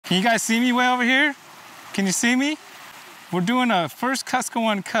Can you guys see me way over here? Can you see me? We're doing a first Kusko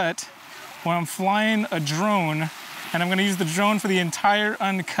uncut where I'm flying a drone, and I'm gonna use the drone for the entire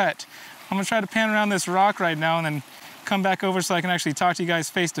uncut. I'm gonna try to pan around this rock right now and then come back over so I can actually talk to you guys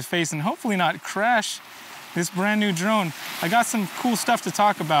face to face and hopefully not crash this brand new drone. I got some cool stuff to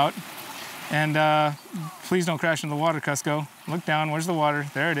talk about, and please don't crash into the water, Kusko. Look down, where's the water?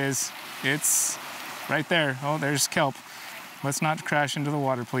 There it is. It's right there. Oh, there's kelp. Let's not crash into the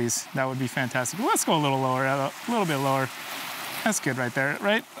water, please. That would be fantastic. Let's go a little lower, a little bit lower. That's good right there,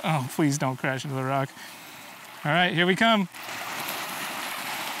 right? Oh, please don't crash into the rock. All right, here we come.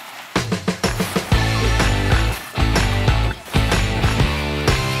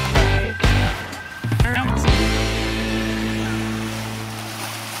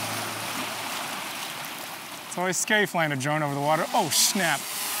 It's always scary flying a drone over the water. Oh, snap.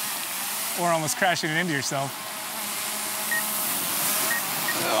 Or almost crashing it into yourself.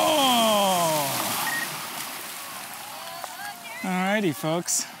 Oh. Alrighty,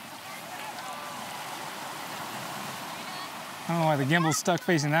 folks. I don't know why the gimbal's stuck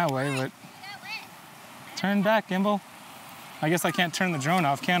facing that way, but turn back, gimbal. I guess I can't turn the drone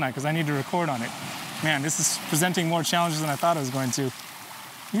off, can I? Because I need to record on it. Man, this is presenting more challenges than I thought it was going to.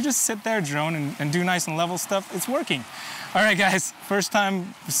 You just sit there, drone, and do nice and level stuff. It's working. All right, guys, first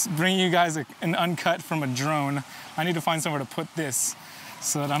time bringing you guys an uncut from a drone. I need to find somewhere to put this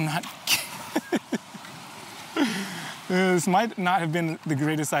so that I'm not... This might not have been the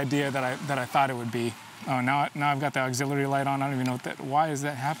greatest idea that I thought it would be. Oh, now I've got the auxiliary light on. I don't even know what that... Why is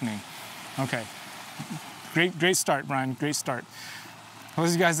that happening? Okay. Great start, Brian. Great start. Those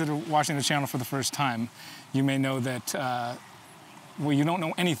of you guys that are watching the channel for the first time, you may know that... well, you don't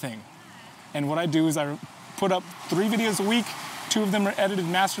know anything. And what I do is I put up 3 videos a week. 2 of them are edited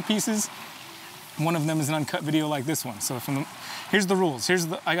masterpieces. One of them is an uncut video like this one. So here's the rules.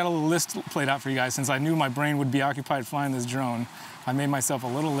 I got a little list played out for you guys. Since I knew my brain would be occupied flying this drone, I made myself a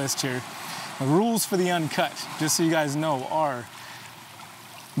little list here. The rules for the uncut, just so you guys know, are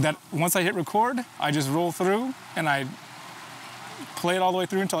that once I hit record, I just roll through and I play it all the way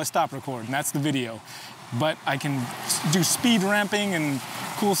through until I stop record, and that's the video. But I can do speed ramping and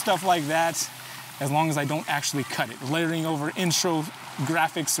cool stuff like that as long as I don't actually cut it. Layering over intro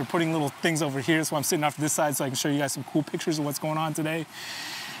graphics or putting little things over here, so I'm sitting off to this side so I can show you guys some cool pictures of what's going on today.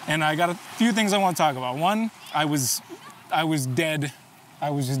 And I got a few things I want to talk about. One, I was just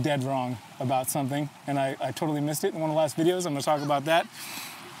dead wrong about something, and I totally missed it in one of the last videos. I'm gonna talk about that.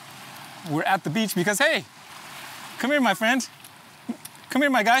 We're at the beach because, hey, come here, my friend. Come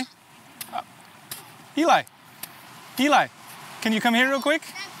here, my guy. Eli, can you come here real quick?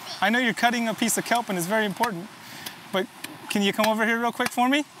 I know you're cutting a piece of kelp and it's very important, but can you come over here real quick for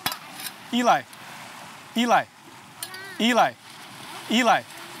me? Eli.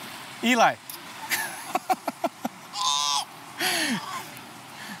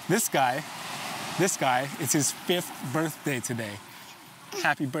 This guy, it's his 5th birthday today.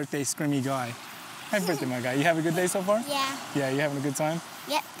 Happy birthday, scrimmy guy. Happy birthday, my guy. You have a good day so far? Yeah. Yeah, you having a good time?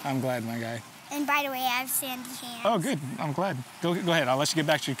 Yep. I'm glad, my guy. And by the way, I have sandy hands. Oh, good. I'm glad. Go ahead. I'll let you get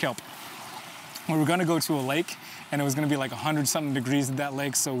back to your kelp. We were going to go to a lake, and it was going to be like 100-something degrees at that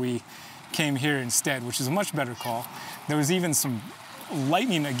lake, so we came here instead, which is a much better call. There was even some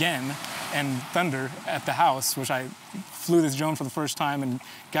lightning again and thunder at the house, which I flew this drone for the first time and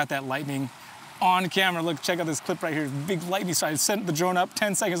got that lightning on camera. Look, check out this clip right here. Big lightning. So I sent the drone up.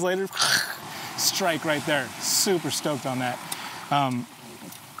 10 seconds later, strike right there. Super stoked on that.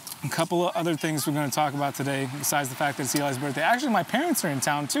 A couple of other things we're going to talk about today, besides the fact that it's Eli's birthday. Actually, my parents are in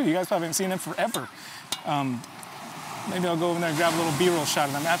town, too. You guys probably haven't seen them forever. Maybe I'll go over there and grab a little B-roll shot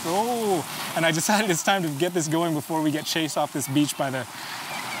of them after. Oh, and I decided it's time to get this going before we get chased off this beach by the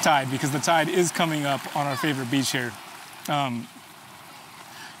tide, because the tide is coming up on our favorite beach here.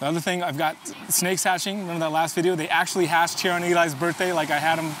 The other thing, I've got snakes hatching. Remember that last video? They actually hatched here on Eli's birthday like I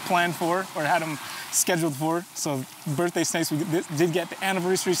had them planned for, or had them scheduled for. So birthday snakes, we did get the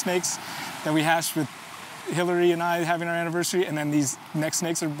anniversary snakes that we hatched with Hillary and I having our anniversary, and then these next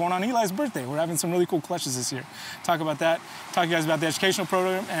snakes are born on Eli's birthday. We're having some really cool clutches this year. Talk about that, talk to you guys about the educational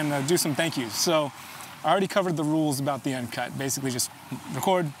program, and do some thank yous. So I already covered the rules about the uncut. Basically just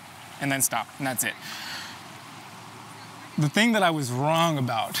record and then stop, and that's it. The thing that I was wrong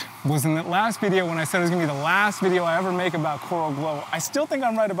about was in that last video when I said it was gonna be the last video I ever make about Coral Glow. I still think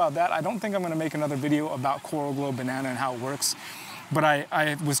I'm right about that. I don't think I'm gonna make another video about Coral Glow Banana and how it works. But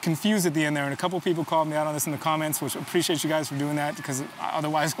I was confused at the end there, and a couple people called me out on this in the comments, which I appreciate you guys for doing that, because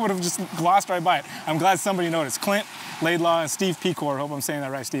otherwise I would have just glossed right by it. I'm glad somebody noticed. Clint Laidlaw and Steve Pecor, hope I'm saying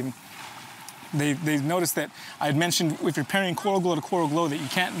that right, Steven. they noticed that I had mentioned if you're pairing coral glow to coral glow that you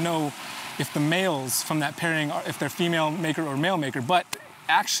can't know if the males from that pairing are, if they're female maker or male maker, but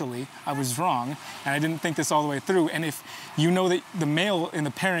actually I was wrong and I didn't think this all the way through. And if you know that the male in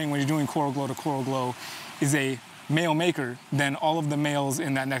the pairing when you're doing coral glow to coral glow is a male maker, then all of the males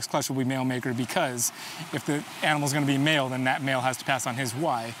in that next clutch will be male maker, because if the animal's going to be male, then that male has to pass on his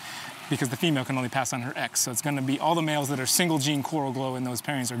Y, because the female can only pass on her X. So it's going to be all the males that are single gene coral glow in those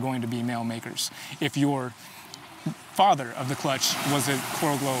pairings are going to be male makers. If your father of the clutch was a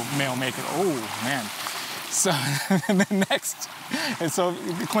coral glow male maker, oh man. So and then next, and so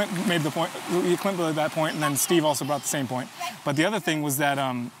Clint made the point, Clint made that point, and then Steve also brought the same point. But the other thing was that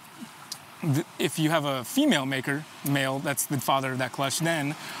if you have a female maker, male, that's the father of that clutch,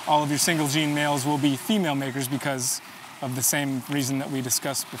 then all of your single gene males will be female makers because of the same reason that we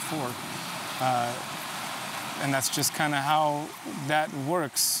discussed before. And that's just kind of how that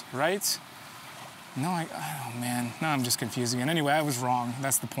works, right? No, oh man, now I'm just confusing it. Anyway, I was wrong.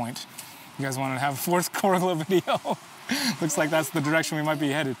 That's the point. You guys wanted to have a fourth coral glow video? Looks like that's the direction we might be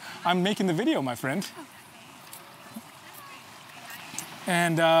headed. I'm making the video, my friend.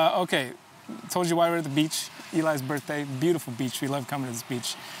 And okay, told you why we're at the beach. Eli's birthday, beautiful beach. We love coming to this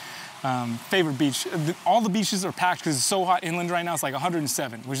beach. Favorite beach. All the beaches are packed because it's so hot inland right now. It's like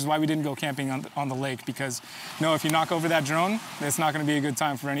 107, which is why we didn't go camping on the lake, because no, if you knock over that drone, it's not going to be a good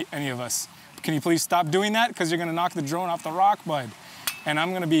time for any of us. Can you please stop doing that? Because you're going to knock the drone off the rock, bud. And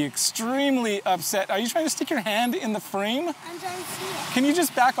I'm going to be extremely upset. Are you trying to stick your hand in the frame? I'm trying to see it. Can you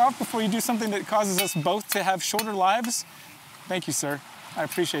just back off before you do something that causes us both to have shorter lives? Thank you, sir. I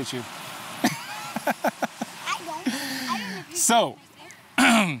appreciate you. I don't So,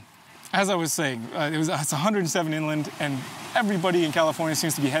 as I was saying, it's 107 inland, and everybody in California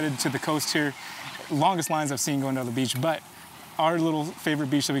seems to be headed to the coast here. Longest lines I've seen going to the beach, but our little favorite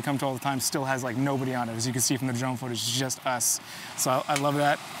beach that we come to all the time still has like nobody on it. As you can see from the drone footage, it's just us. So I love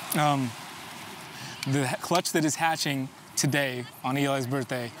that. The clutch that is hatching today on Eli's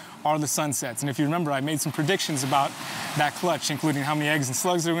birthday are the sunsets. And if you remember, I made some predictions about that clutch, including how many eggs and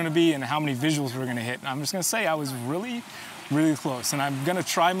slugs there were going to be and how many visuals we were going to hit. And I'm just going to say I was really close. And I'm going to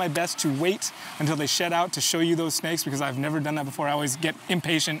try my best to wait until they shed out to show you those snakes, because I've never done that before. I always get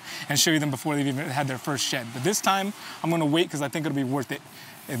impatient and show you them before they've even had their first shed. But this time, I'm going to wait because I think it'll be worth it.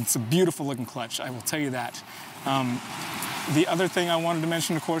 It's a beautiful looking clutch, I will tell you that. The other thing I wanted to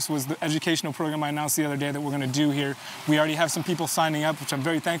mention, of course, was the educational program I announced the other day that we're going to do here. We already have some people signing up, which I'm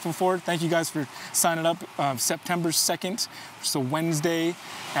very thankful for. Thank you guys for signing up. September 2nd, so Wednesday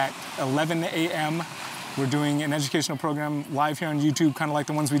at 11 a.m. We're doing an educational program live here on YouTube, kind of like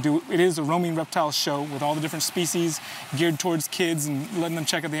the ones we do. It is a roaming reptile show with all the different species geared towards kids and letting them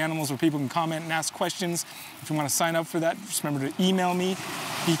check out the animals, where people can comment and ask questions. If you want to sign up for that, just remember to email me,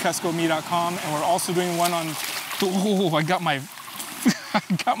 bkusko@me.com. And we're also doing one on, oh, I got my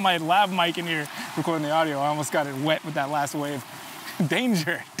lav mic in here recording the audio. I almost got it wet with that last wave.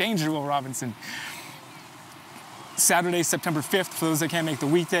 Danger, Will Robinson. Saturday, September 5th, for those that can't make the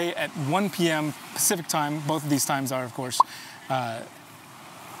weekday, at 1 p.m. Pacific time. Both of these times are, of course. We're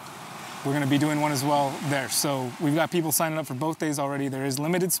going to be doing one as well there. So we've got people signing up for both days already. There is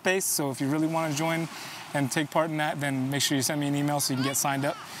limited space, so if you really want to join and take part in that, then make sure you send me an email so you can get signed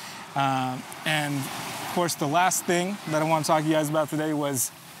up. And, of course, the last thing that I want to talk to you guys about today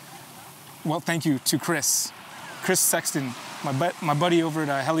was, well, thank you to Chris Sexton, my buddy over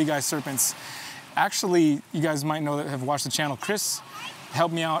at Heli Guy Serpents. Actually, you guys might know that have watched the channel. Chris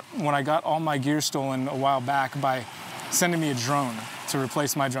helped me out when I got all my gear stolen a while back by sending me a drone to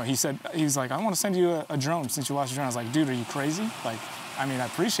replace my drone. He was like, I want to send you a drone since you lost your drone. I was like, dude, are you crazy? Like, I mean, I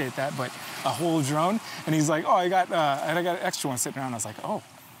appreciate that, but a whole drone? And he's like, oh, I got an extra one sitting around. I was like, oh, all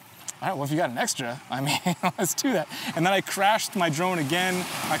right, well, if you got an extra, I mean, let's do that. And then I crashed my drone again.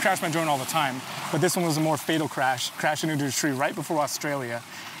 I crash my drone all the time, but this one was a more fatal crash, crashing into a tree right before Australia.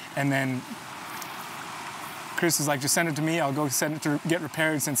 And then Chris is like, just send it to me. I'll go send it to get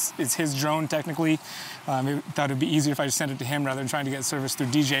repaired, since it's his drone technically. I thought it'd be easier if I just sent it to him rather than trying to get service through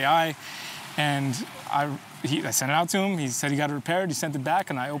DJI. And I sent it out to him. He said he got it repaired. He sent it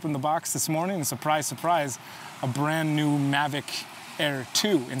back, and I opened the box this morning, and surprise, surprise, a brand new Mavic Air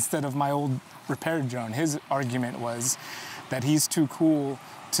 2 instead of my old repaired drone. His argument was that he's too cool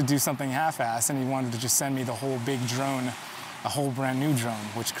to do something half-assed, and he wanted to just send me the whole big drone, a whole brand new drone,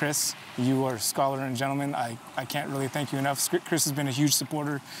 which, Chris, you are a scholar and gentleman. I can't really thank you enough. Chris has been a huge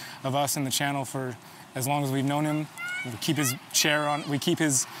supporter of us and the channel for as long as we've known him. We keep his chair on, we keep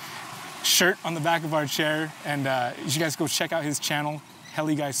his shirt on the back of our chair, and you guys go check out his channel,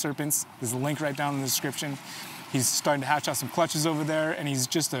 Heli Guy Serpents. There's a link right down in the description. He's starting to hatch out some clutches over there, and he's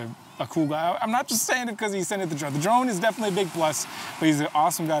just a a cool guy. I'm not just saying it because he sent it the drone. The drone is definitely a big plus, but he's an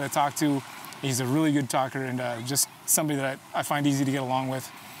awesome guy to talk to. He's a really good talker and just somebody that I find easy to get along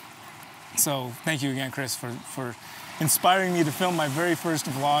with. So thank you again, Chris, for inspiring me to film my very first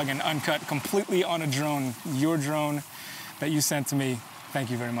vlog and uncut completely on a drone, your drone that you sent to me. Thank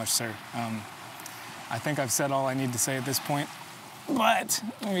you very much, sir. I think I've said all I need to say at this point, but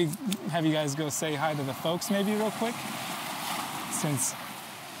let me have you guys go say hi to the folks maybe real quick, since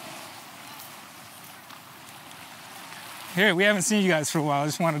here, we haven't seen you guys for a while. I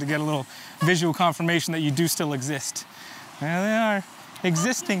just wanted to get a little visual confirmation that you do still exist. There they are,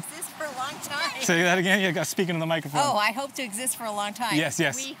 existing. Exist for a long time. Say that again. Yeah, speaking to the microphone. Oh, I hope to exist for a long time. Yes,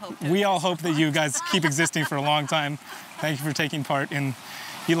 yes. We all hope that you guys keep existing for a long time. Thank you for taking part in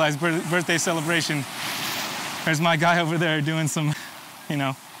Eli's birthday celebration. There's my guy over there doing some, you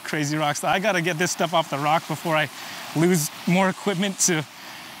know, crazy rock stuff. I gotta get this stuff off the rock before I lose more equipment to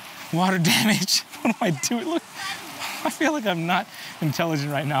water damage. What am I doing? Look, I feel like I'm not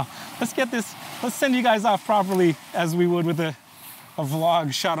intelligent right now. Let's get this, let's send you guys off properly as we would with a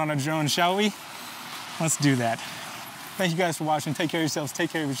vlog shot on a drone, shall we? Let's do that. Thank you guys for watching. Take care of yourselves, take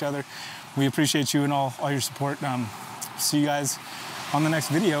care of each other. We appreciate you and all your support. See you guys on the next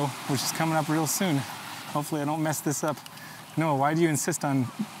video, which is coming up real soon. Hopefully I don't mess this up. Noah, why do you insist on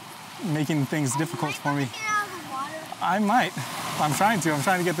making things difficult for me? I might. I'm trying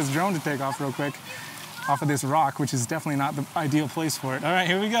to get this drone to take off real quick off of this rock, which is definitely not the ideal place for it. All right,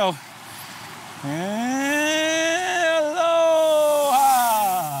 here we go. And